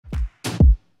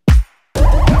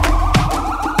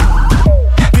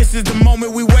is the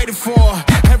moment we waited for.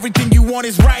 Everything you want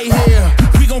is right here.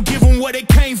 We gon' give them what they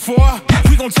came for.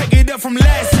 We gon' take it up from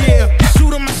last year.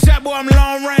 Shoot 'em my shot, boy, I'm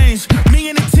long range. Me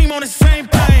and the team on the same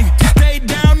thing. Stayed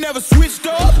down, never switched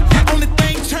up. Only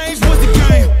thing changed was the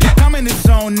game. I'm in the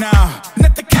zone now.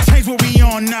 Nothing can change what we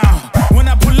on now. When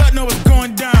I pull up, know it's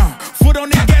going down. Foot on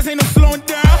the gas, ain't no slowing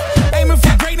down. Aiming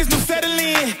for greatness, no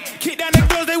settling. Kick down the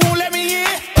doors, they won't let me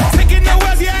in. Taking no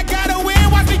L's, yeah, I gotta win.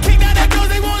 Watch me kick down the doors,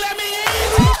 they won't let me in.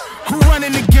 Who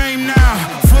running the game now?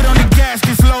 Foot on the gas,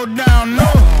 can slow down. No,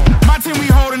 my team, we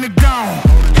holding it down.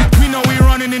 We know we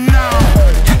running it now.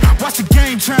 Watch the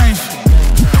game change.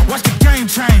 Watch the game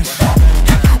change.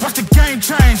 Watch the game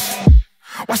change.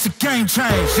 Watch the game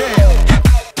change, yeah.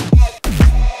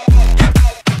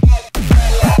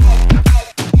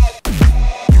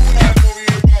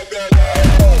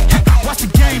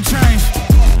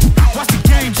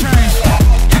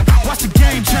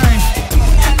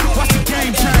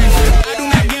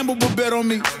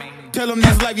 Tell them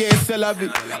that's life, yeah, it's still of it.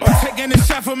 I'm taking a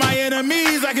shot for my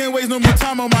enemies. I can't waste no more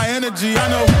time on my energy. I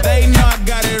know they know I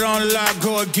got it on lock.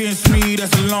 Go against me,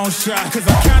 that's a long shot. Cause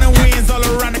I'm counting wins all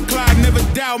around the clock. Never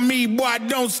doubt me, boy, I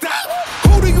don't stop.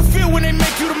 Who do you feel when they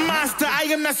make you the monster? I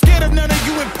am not scared of none of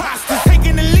you imposters.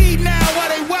 Taking the lead now while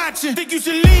they watching. Think you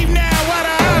should leave now, what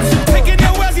the option? Taking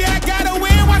no L's, yeah, I gotta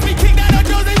win. Watch me kick down the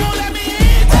doors, they won't let me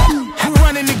in. Who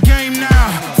running the game now?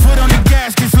 Foot on the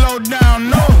gas, can slow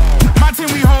down, no. My team,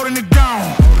 we holding it down.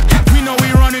 We know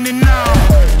we running it now.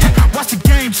 Watch the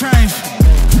game change.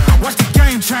 Watch the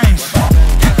game change.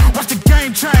 Watch the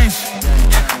game change.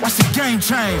 Watch the game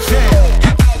change,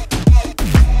 yeah.